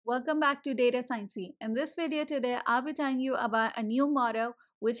welcome back to Data Sciencey. In this video today, I'll be telling you about a new model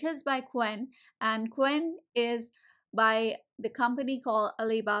which is by Qwen, and Qwen is by the company called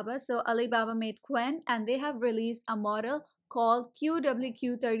Alibaba. So Alibaba made Qwen and they have released a model called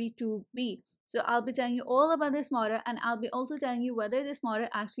QWQ32B. So I'll be telling you all about this model, and I'll be also telling you whether this model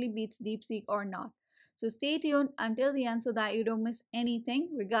actually beats DeepSeek or not. So stay tuned until the end so that you don't miss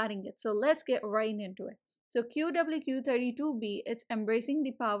anything regarding it. So let's get right into it. So QWQ32B, it's embracing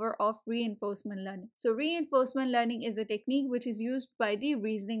the power of reinforcement learning. So reinforcement learning is a technique which is used by the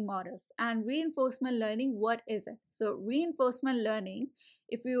reasoning models. And reinforcement learning, what is it? So reinforcement learning,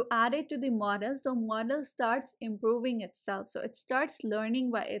 if you add it to the model, so model starts improving itself. So it starts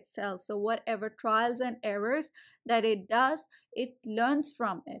learning by itself. So whatever trials and errors that it does, it learns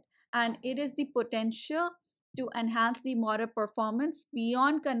from it. And it is the potential to enhance the model performance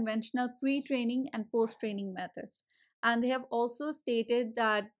beyond conventional pre-training and post-training methods. And they have also stated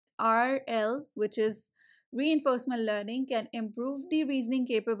that RL, which is reinforcement learning, can improve the reasoning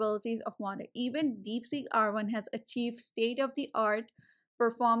capabilities of model. Even DeepSeek R1 has achieved state-of-the-art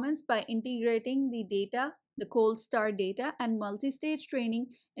performance by integrating the data, the cold start data, and multi-stage training,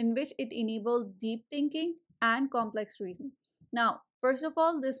 in which it enabled deep thinking and complex reasoning. Now, first of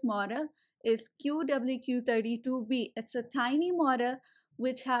all, this model is QWQ32B. It's a tiny model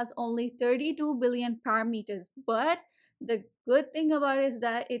which has only 32 billion parameters, but the good thing about it is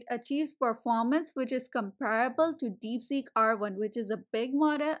that it achieves performance which is comparable to DeepSeek R1, which is a big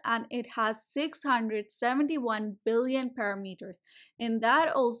model, and it has 671 billion parameters. In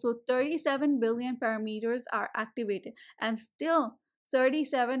that also 37 billion parameters are activated, and still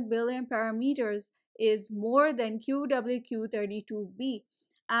 37 billion parameters is more than QWQ32B.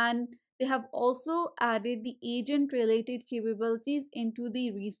 And they have also added the agent-related capabilities into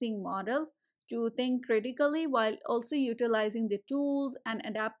the reasoning model to think critically while also utilizing the tools and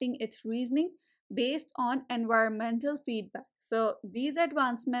adapting its reasoning based on environmental feedback. So these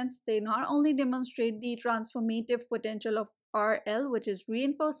advancements, they not only demonstrate the transformative potential of RL, which is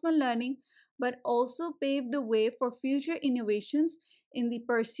reinforcement learning, but also pave the way for future innovations in the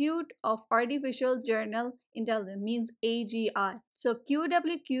pursuit of artificial general intelligence, means AGI. So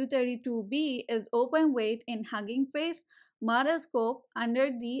QWQ32B is open weight in Hugging Face modelscope under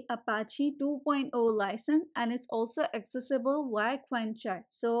the Apache 2.0 license, and it's also accessible via qwen chat.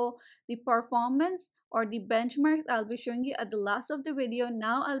 So the performance or the benchmarks I'll be showing you at the last of the video.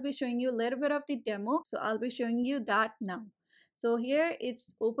 Now I'll be showing you a little bit of the demo, so I'll be showing you that now. So here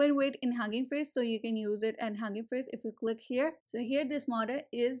it's open weight in Hugging Face, so you can use it in Hugging Face if you click here. So here this model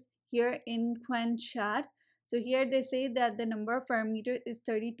is here in qwen chat. So here they say that the number of parameters is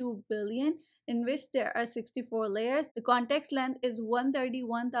 32 billion, in which there are 64 layers. The context length is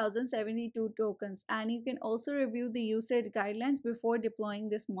 131,072 tokens, and you can also review the usage guidelines before deploying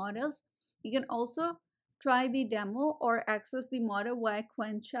these models. You can also try the demo or access the model via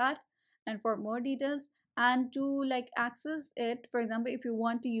qwen chat. And for more details and to access it, for example, if you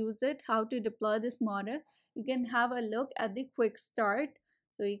want to use it, how to deploy this model, you can have a look at the quick start.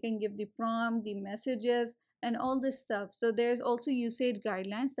 So you can give the prompt, the messages, and all this stuff. So there's also usage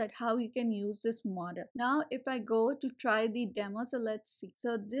guidelines that how you can use this model. Now if I go to try the demo, so let's see.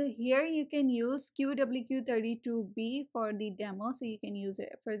 So here you can use QWQ32B for the demo, so you can use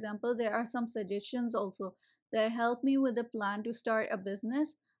it. For example, there are some suggestions also that help me with a plan to start a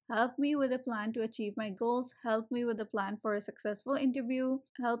business, help me with a plan to achieve my goals, help me with a plan for a successful interview,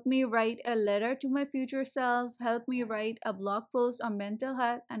 help me write a letter to my future self, help me write a blog post on mental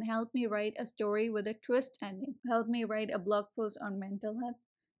health, and help me write a story with a twist ending. Help me write a blog post on mental health.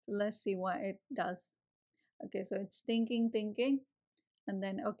 So let's see what it does. Okay, so it's thinking, and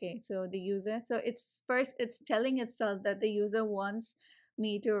then okay, so the user, so it's telling itself that the user wants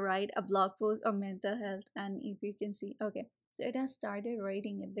me to write a blog post on mental health. And if you can see, okay, so it has started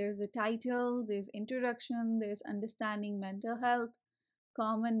writing it. There's a title, there's introduction, there's understanding mental health,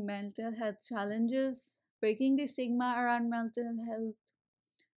 common mental health challenges, breaking the stigma around mental health,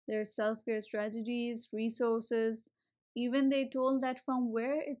 there's self-care strategies, resources, even they told that from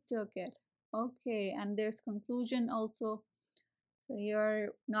where it took it. Okay, and there's conclusion also. So you're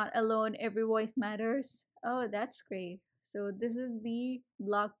not alone, every voice matters. Oh, that's great. So this is the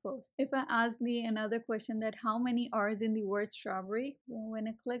blog post. If I ask the another question, that how many R's in the word strawberry, so when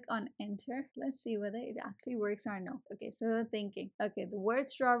I click on enter, let's see whether it actually works or no. Okay, so thinking. Okay, the word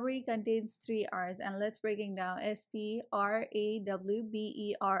strawberry contains 3 R's, and let's breaking down. STRAWBERRY.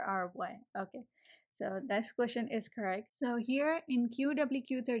 Okay, so this question is correct. So here in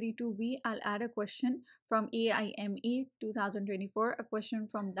QWQ32B, I'll add a question from AIME 2024, a question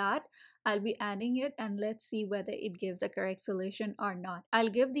from that. I'll be adding it, and let's see whether it gives a correct solution or not. I'll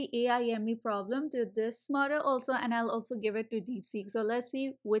give the AIME problem to this model also, and I'll also give it to DeepSeek. So let's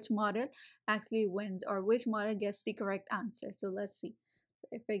see which model actually wins or which model gets the correct answer. So let's see. So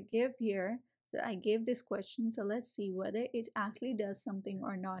if I give here, so I gave this question, so let's see whether it actually does something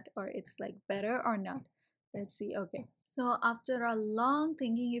or not, or it's like better or not. Let's see. Okay, so after a long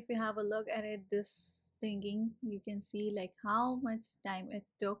thinking, if you have a look at it, this thinking, you can see like how much time it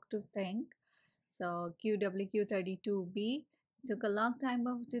took to think. So QWQ32B took a long time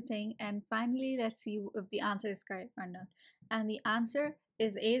to think, and finally let's see if the answer is correct or not. And the answer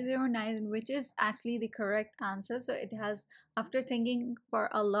is A09, which is actually the correct answer. So it has, after thinking for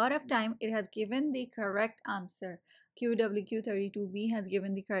a lot of time, it has given the correct answer. QWQ32B has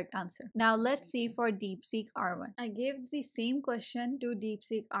given the correct answer. Now let's see for DeepSeek R1. I gave the same question to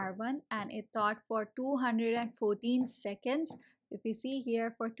DeepSeek R1 and it thought for 214 seconds. If you see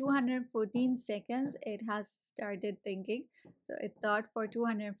here, for 214 seconds it has started thinking. So it thought for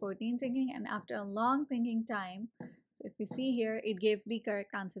 214 thinking, and after a long thinking time, so if you see here, it gave the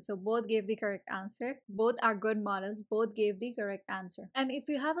correct answer. So both gave the correct answer. Both are good models. Both gave the correct answer. And if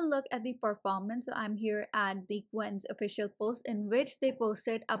you have a look at the performance, so I'm here at the qwen's official post in which they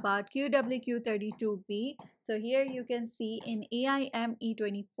posted about QWQ32B. So here you can see in AIM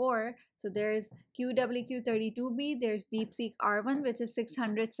E24, so there's QWQ32B, there's DeepSeek R1, which is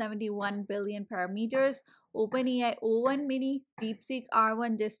 671 billion parameters, OpenAI O1 Mini, DeepSeek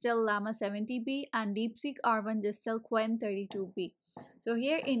R1 Distilled Llama 70B, and DeepSeek R1 Distilled Qwen 32B. So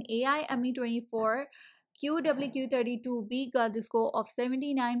here in AI ME24, QWQ32B got the score of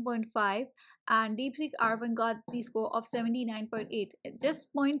 79.5 and DeepSeek R1 got the score of 79.8.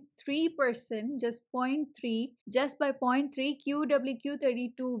 Just 0.3%, just 0.3, just by 0.3,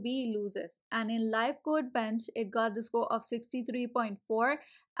 QWQ32B loses. And in live code bench, it got the score of 63.4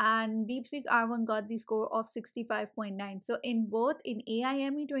 and DeepSeek R1 got the score of 65.9. So in both in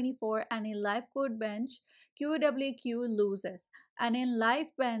AIME24 and in live code bench, QWQ loses. And in live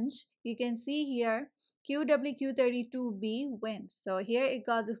bench, you can see here QWQ32B wins. So here it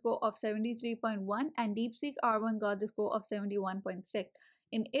got the score of 73.1 and DeepSeek R1 got the score of 71.6.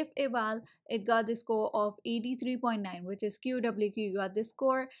 In if eval, it got the score of 83.9, which is QWQ got the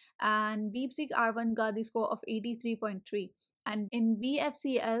score, and DeepSeek R1 got the score of 83.3. And in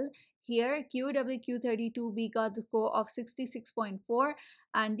BFCL, here QWQ32B got the score of 66.4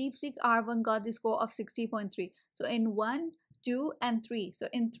 and DeepSeek R1 got the score of 60.3. So in 1, 2, and 3. So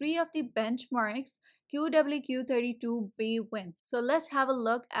in 3 of the benchmarks, QWQ32B wins. So let's have a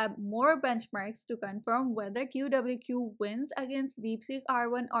look at more benchmarks to confirm whether QWQ wins against DeepSeek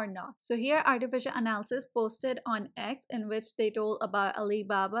R1 or not. So here Artificial Analysis posted on X in which they told about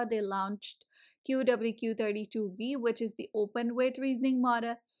Alibaba. They launched QWQ32B, which is the open weight reasoning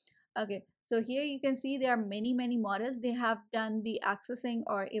model. Okay, so here you can see there are many models. They have done the accessing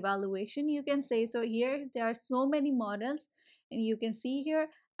or evaluation, you can say. So here there are so many models and you can see here,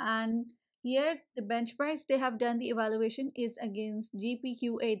 and here the benchmarks they have done the evaluation is against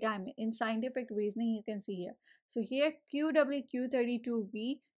GPQA diamond in scientific reasoning, you can see here. So here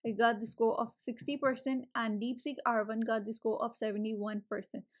QWQ32B, it got the score of 60% and DeepSeek R1 got the score of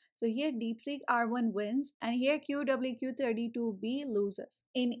 71%. So here DeepSeek R1 wins and here QWQ32B loses.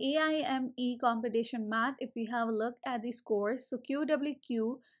 In AIME competition math, if we have a look at the scores, so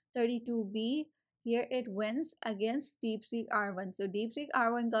QWQ32B, here it wins against DeepSeek R1. So DeepSeek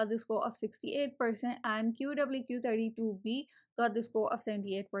R1 got the score of 68% and QWQ32B got the score of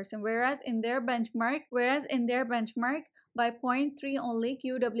 78%. Whereas in their benchmark, by 0.3 only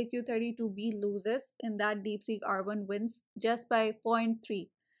QWQ32B loses, in that DeepSeek R1 wins just by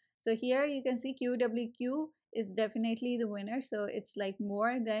 0.3. So here you can see QWQ is definitely the winner. So it's like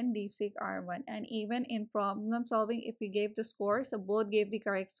more than DeepSeek R1. And even in problem solving, if we gave the score, so both gave the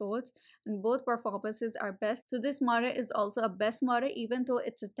correct scores and both performances are best. So this model is also a best model, even though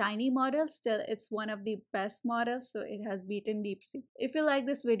it's a tiny model, still it's one of the best models. So it has beaten DeepSeek. If you like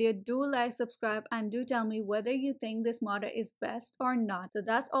this video, do like, subscribe, and do tell me whether you think this model is best or not. So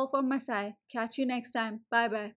that's all from my side. Catch you next time. Bye bye.